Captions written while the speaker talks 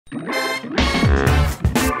When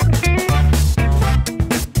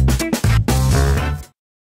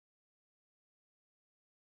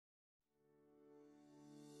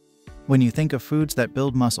you think of foods that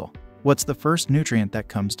build muscle, what's the first nutrient that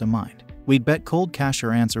comes to mind? We'd bet cold cash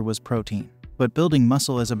your answer was protein. But building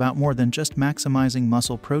muscle is about more than just maximizing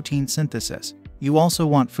muscle protein synthesis. You also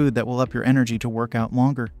want food that will up your energy to work out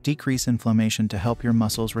longer, decrease inflammation to help your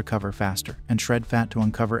muscles recover faster, and shred fat to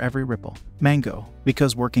uncover every ripple. Mango.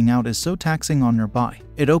 Because working out is so taxing on your body,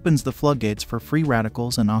 it opens the floodgates for free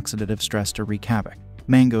radicals and oxidative stress to wreak havoc.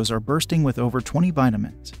 Mangoes are bursting with over 20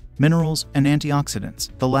 vitamins, minerals, and antioxidants,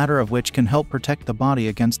 the latter of which can help protect the body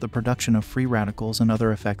against the production of free radicals and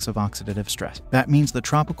other effects of oxidative stress. That means the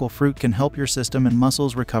tropical fruit can help your system and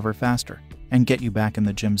muscles recover faster and get you back in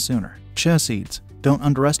the gym sooner. Chia seeds. Don't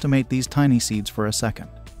underestimate these tiny seeds for a second.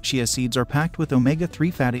 Chia seeds are packed with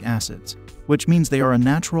omega-3 fatty acids, which means they are a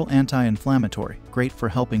natural anti-inflammatory, great for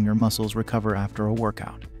helping your muscles recover after a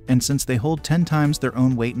workout. And since they hold 10 times their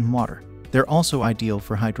own weight in water, they're also ideal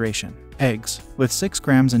for hydration. Eggs, with 6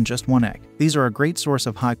 grams in just one egg. These are a great source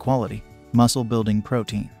of high-quality, muscle-building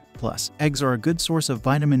protein. Plus, eggs are a good source of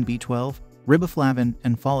vitamin B12, riboflavin,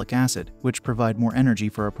 and folic acid, which provide more energy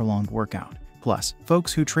for a prolonged workout. Plus,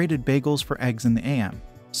 folks who traded bagels for eggs in the AM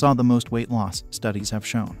saw the most weight loss, studies have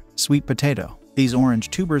shown. Sweet potato. These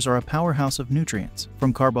orange tubers are a powerhouse of nutrients,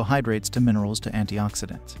 from carbohydrates to minerals to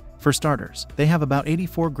antioxidants. For starters, they have about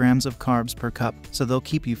 84 grams of carbs per cup, so they'll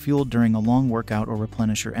keep you fueled during a long workout or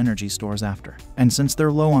replenish your energy stores after. And since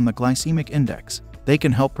they're low on the glycemic index, they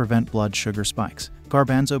can help prevent blood sugar spikes.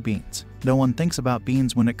 Garbanzo beans. No one thinks about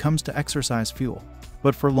beans when it comes to exercise fuel,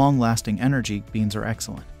 but for long-lasting energy, beans are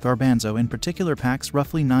excellent. Garbanzo in particular packs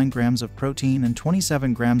roughly 9 grams of protein and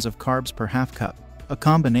 27 grams of carbs per half cup, a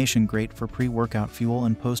combination great for pre-workout fuel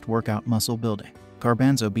and post-workout muscle building.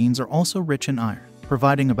 Garbanzo beans are also rich in iron,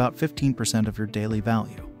 providing about 15% of your daily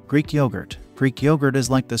value. Greek yogurt. Greek yogurt is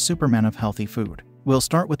like the Superman of healthy food. We'll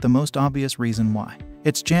start with the most obvious reason why.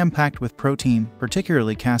 It's jam-packed with protein,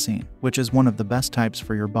 particularly casein, which is one of the best types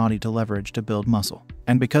for your body to leverage to build muscle.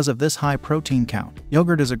 And because of this high protein count,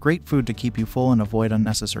 yogurt is a great food to keep you full and avoid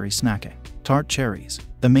unnecessary snacking. Tart cherries.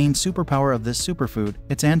 The main superpower of this superfood,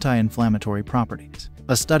 its anti-inflammatory properties.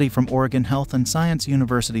 A study from Oregon Health and Science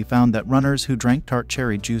University found that runners who drank tart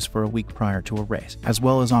cherry juice for a week prior to a race, as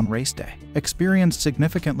well as on race day, experienced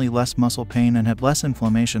significantly less muscle pain and had less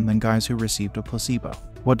inflammation than guys who received a placebo.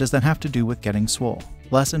 What does that have to do with getting swole?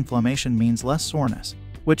 Less inflammation means less soreness,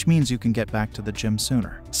 which means you can get back to the gym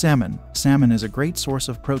sooner. Salmon. Salmon is a great source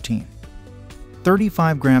of protein.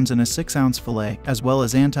 35 grams in a 6-ounce fillet, as well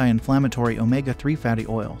as anti-inflammatory omega-3 fatty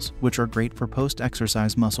oils, which are great for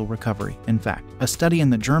post-exercise muscle recovery. In fact, a study in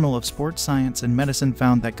the Journal of Sports Science and Medicine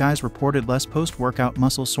found that guys reported less post-workout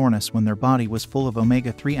muscle soreness when their body was full of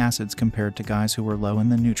omega-3 acids compared to guys who were low in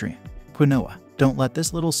the nutrient. Quinoa. Don't let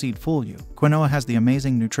this little seed fool you. Quinoa has the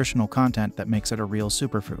amazing nutritional content that makes it a real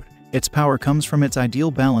superfood. Its power comes from its ideal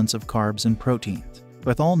balance of carbs and proteins.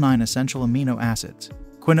 With all 9 essential amino acids,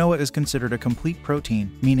 quinoa is considered a complete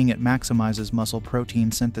protein, meaning it maximizes muscle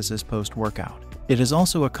protein synthesis post-workout. It is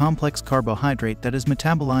also a complex carbohydrate that is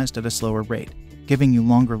metabolized at a slower rate, giving you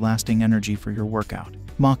longer-lasting energy for your workout.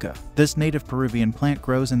 Maca. This native Peruvian plant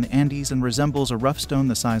grows in the Andes and resembles a rough stone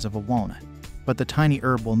the size of a walnut, but the tiny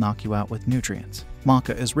herb will knock you out with nutrients.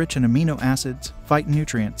 Maca is rich in amino acids,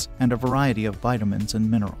 phytonutrients, and a variety of vitamins and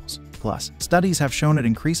minerals. Plus, studies have shown it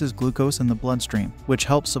increases glucose in the bloodstream, which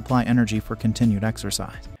helps supply energy for continued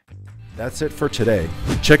exercise. That's it for today.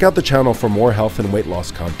 Check out the channel for more health and weight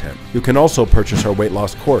loss content. You can also purchase our weight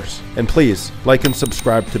loss course. And please, like and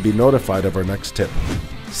subscribe to be notified of our next tip.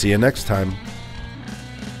 See you next time.